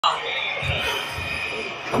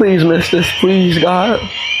Please miss this, please, God.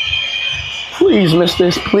 Please miss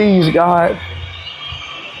this, please, God.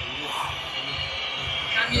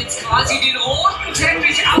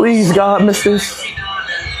 Please, God, miss this.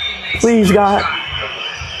 Please, God.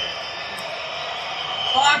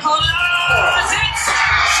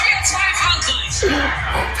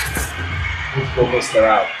 Almost they're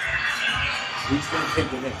out. Who's going to take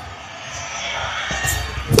the win?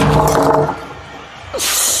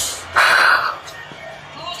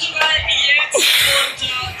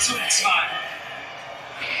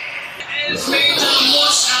 Elfmeter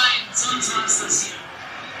muss rein, sonst war's das hier.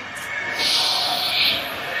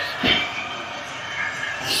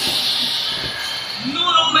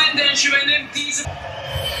 Nuno Mendes übernimmt diese.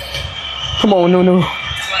 Come on, Nuno.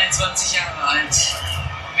 22 Jahre alt.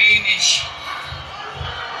 Wenig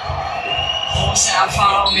große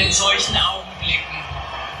Erfahrung in solchen Augenblicken.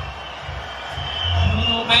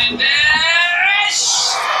 Nuno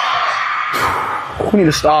Mendes! We need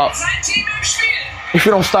to stop. Sein Team im Spiel. If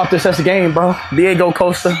you don't stop this, that's the game, bro. Diego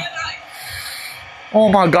Costa. Oh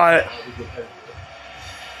my God.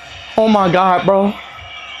 Oh my God, bro.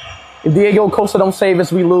 If Diego Costa don't save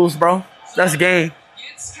us, we lose, bro. That's the game.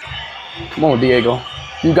 Come on, Diego.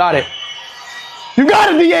 You got it. You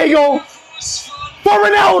got it, Diego. For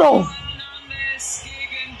Ronaldo.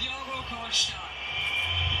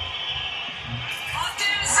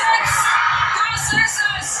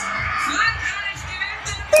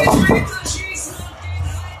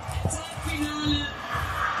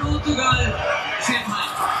 Portugal fährt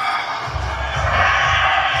heim.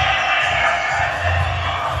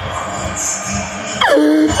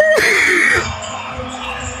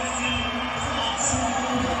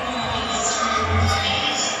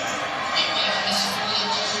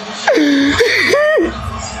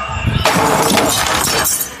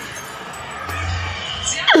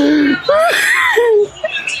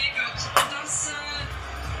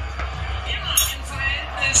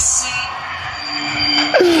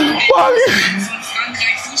 Von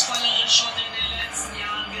Frankreich fußballerisch schon in den letzten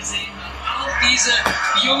Jahren gesehen hat. Auch diese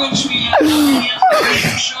jungen Spieler haben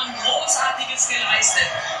hier schon Großartiges geleistet.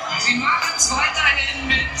 Sie machen es weiterhin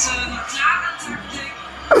mit einer klaren Taktik,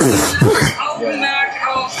 Augenmerk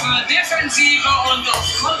auf Defensive und auf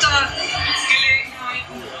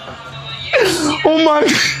Kontergelegenheiten. Oh mein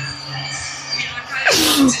Gott.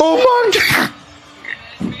 Oh mein Gott.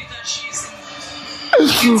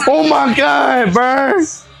 Oh my God, bro.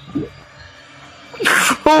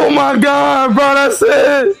 Oh my God, bro. That's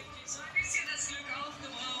it.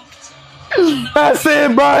 That's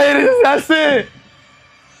it, bro. That's it.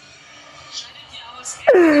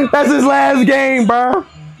 That's his last game, bro.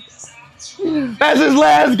 That's his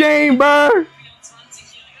last game, bro.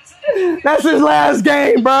 That's his last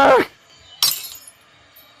game, bro.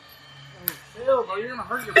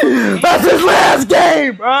 That's his last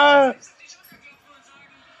game, bro.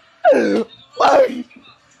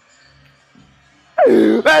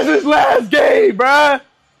 That's his last game, bruh.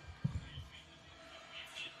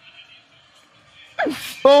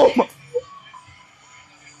 Oh my.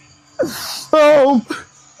 Oh.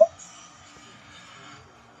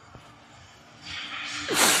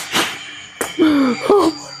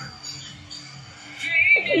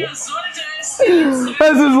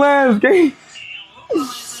 That's his last game.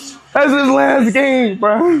 That's his last game,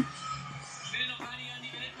 bruh.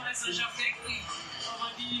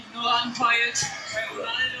 Anpeilt. Bei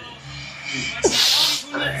Ronaldo,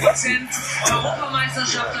 weiß nicht, 100%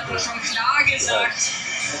 Europameisterschaft hat er schon klar gesagt,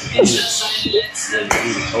 ist das seine letzte.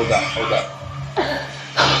 Hold up.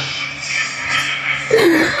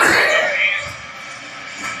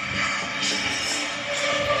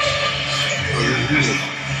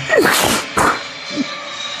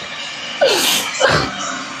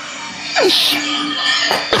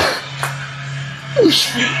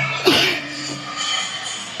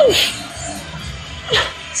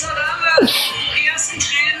 So, da haben wir die ersten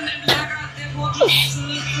Tränen im Lager der Portugiesen.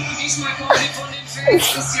 Diesmal kommen sie von den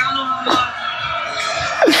Fans. Cristiano haben wir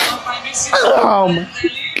noch ein bisschen erlebt.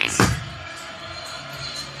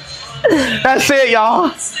 That's it,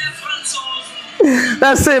 y'all.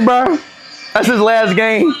 That's it, bro. That's his last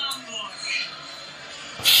game.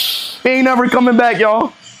 He ain't never coming back,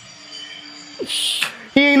 y'all.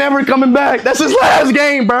 He ain't never coming back. That's his last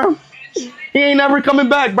game, bro. He ain't never coming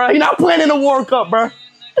back, bro. He not playing in the World Cup, bro.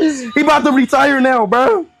 He about to retire now,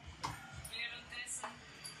 bro.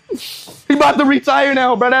 He about to retire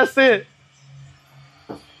now, bro. That's it.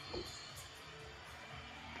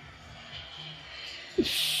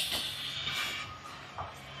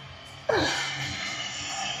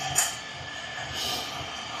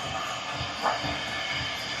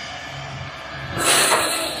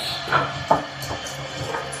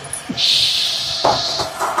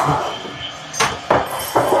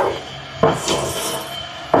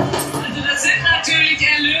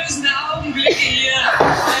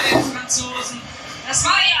 Das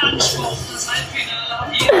war ihr Anspruch, das Halbfinale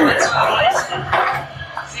auf jeden Fall zu erreichen.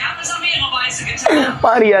 Sie haben es auf ihre Weise getan.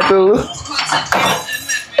 Why do you have to lose? Hochkonzentriert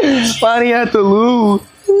im Elfmeterschießen. Why do you have to lose?